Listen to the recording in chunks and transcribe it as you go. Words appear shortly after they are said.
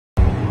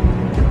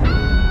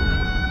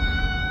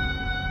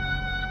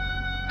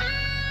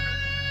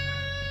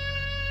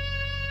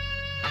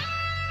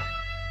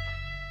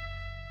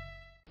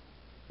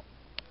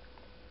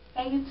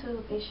Hey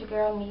YouTube, it's your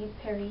girl me,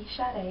 Perry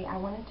Sade. I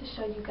wanted to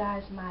show you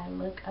guys my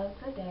look of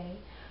the day.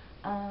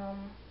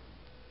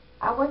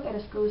 I work at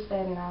a school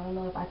setting. I don't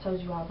know if I told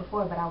you all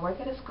before, but I work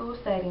at a school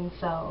setting,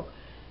 so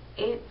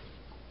it's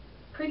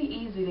pretty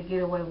easy to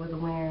get away with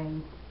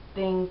wearing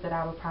things that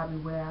I would probably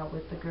wear out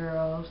with the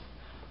girls,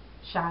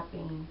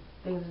 shopping,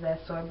 things of that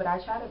sort. But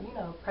I try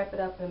to, prep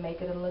it up and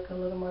make it look a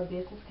little more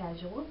business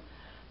casual.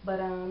 But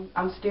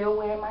I'm still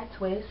wearing my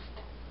twist.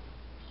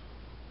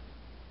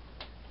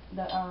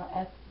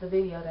 At the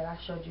video that I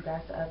showed you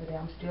guys the other day,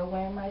 I'm still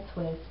wearing my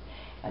twist,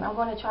 and I'm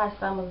going to try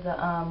some of the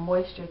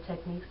moisture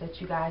techniques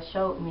that you guys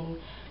showed me,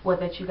 or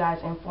that you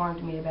guys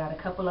informed me about.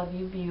 A couple of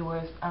you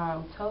viewers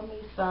told me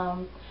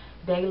some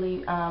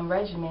daily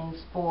regimens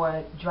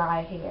for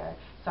dry hair,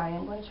 so I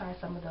am going to try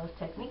some of those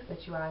techniques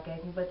that you all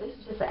gave me. But this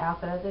is just an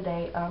outfit of the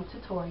day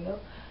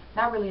tutorial,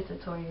 not really a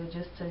tutorial,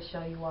 just to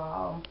show you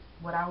all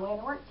what I'm wearing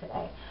to work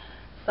today.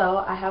 So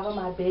I have on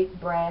my big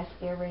brass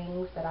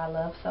earrings that I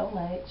love so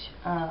much.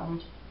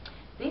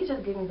 These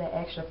just give me the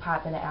extra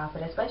pop in the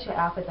outfit, especially an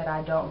outfit that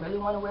I don't really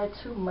want to wear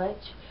too much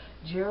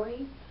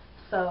jewelry.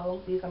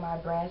 So these are my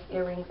brass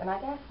earrings, and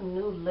I got some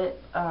new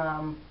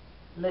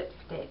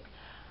lipstick.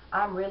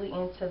 I'm really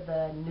into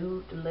the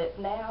nude lip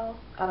now.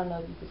 I don't know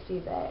if you can see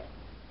that,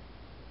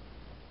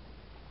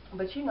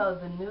 but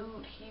the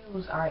nude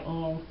hues are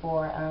in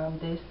for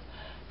this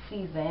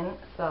season.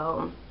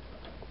 So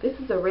this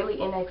is a really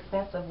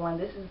inexpensive one.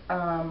 This is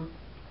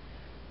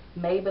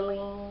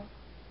Maybelline.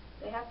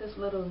 They have this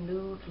little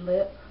nude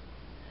lip,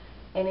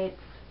 and it's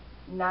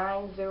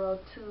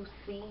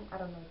 902C. I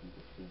don't know if you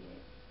can see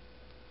it.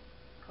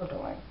 Hold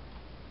on.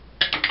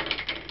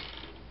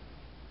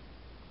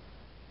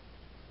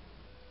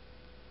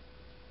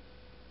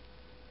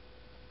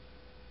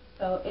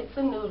 So it's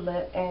a nude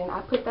lip, and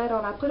I put that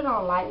on. I put it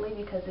on lightly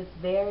because it's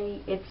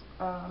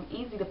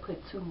easy to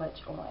put too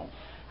much on.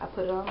 I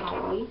put it on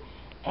lightly.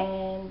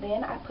 And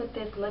then I put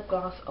this lip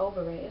gloss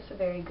over it. It's a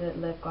very good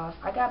lip gloss.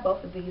 I got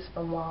both of these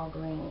from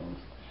Walgreens.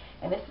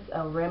 And this is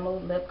a Rimmel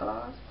lip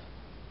gloss.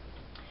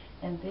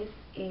 And this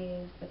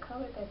is, the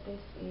color that this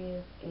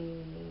is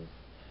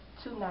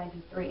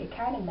 $2.93. It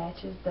kind of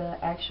matches the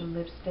actual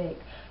lipstick,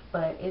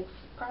 but it's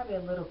probably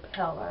a little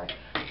paler.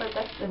 But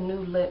that's the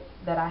new lip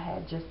that I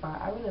had just bought.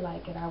 I really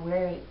like it. I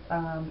wear it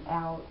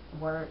out,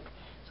 work,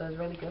 so it's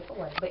really good for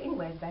work. But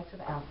anyways, back to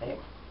the outfit.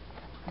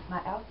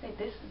 My outfit,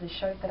 this is the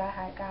shirt that I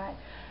had got.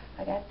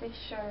 I got this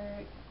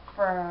shirt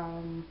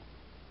from,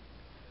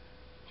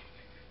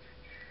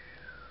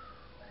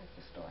 what is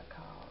the store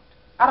called?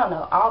 I don't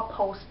know. I'll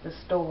post the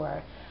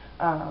store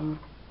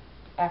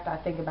after I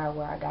think about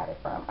where I got it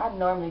from. I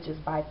normally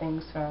just buy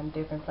things from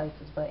different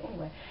places, but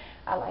anyway,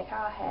 I like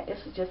how this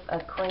is just a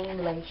cream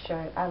lace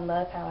shirt. I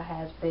love how it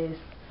has this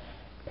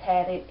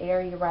padded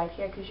area right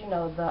here, because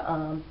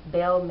the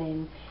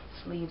Bailman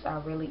sleeves are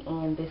really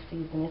in this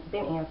season. It's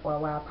been in for a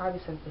while,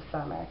 probably since the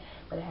summer,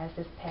 but it has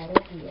this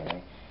pattern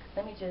here.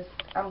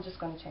 I'm just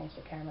going to change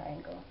the camera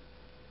angle.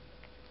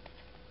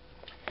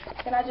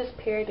 And I just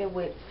paired it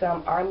with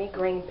some army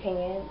green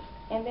pants,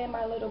 and then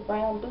my little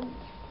brown boots.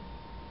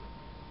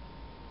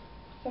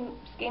 Some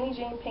skinny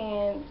jean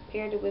pants,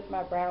 paired it with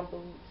my brown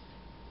boots.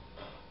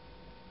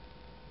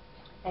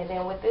 And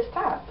then with this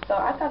top. So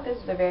I thought this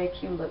was a very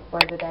cute look for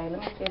the day. Let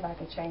me see if I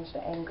can change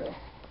the angle.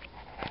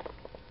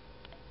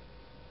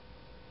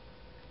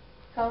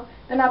 So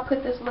then I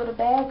put this little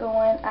bag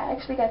on. I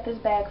actually got this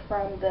bag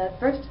from the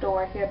thrift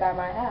store here by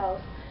my house.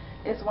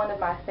 It's one of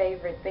my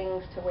favorite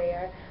things to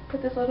wear.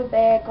 Put this little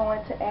bag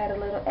on to add a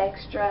little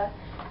extra.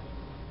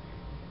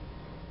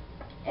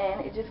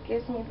 And it just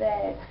gives me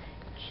that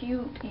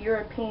cute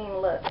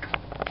European look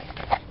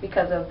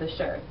because of the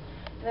shirt.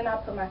 Then I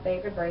put my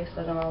favorite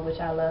bracelet on, which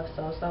I love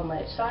so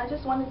much. So I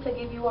just wanted to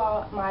give you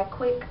all my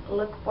quick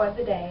look for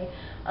the day.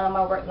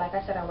 Like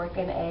I said, I work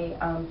in a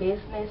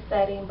business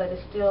setting, but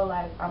it's still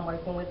like I'm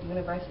working with the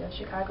University of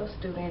Chicago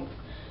students.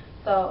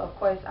 So of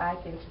course I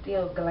can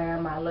still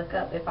glam my look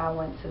up if I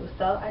want to.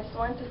 So I just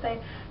wanted to say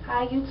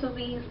hi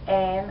YouTubies,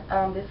 and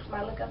this is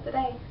my look of the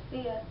day.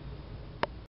 See ya.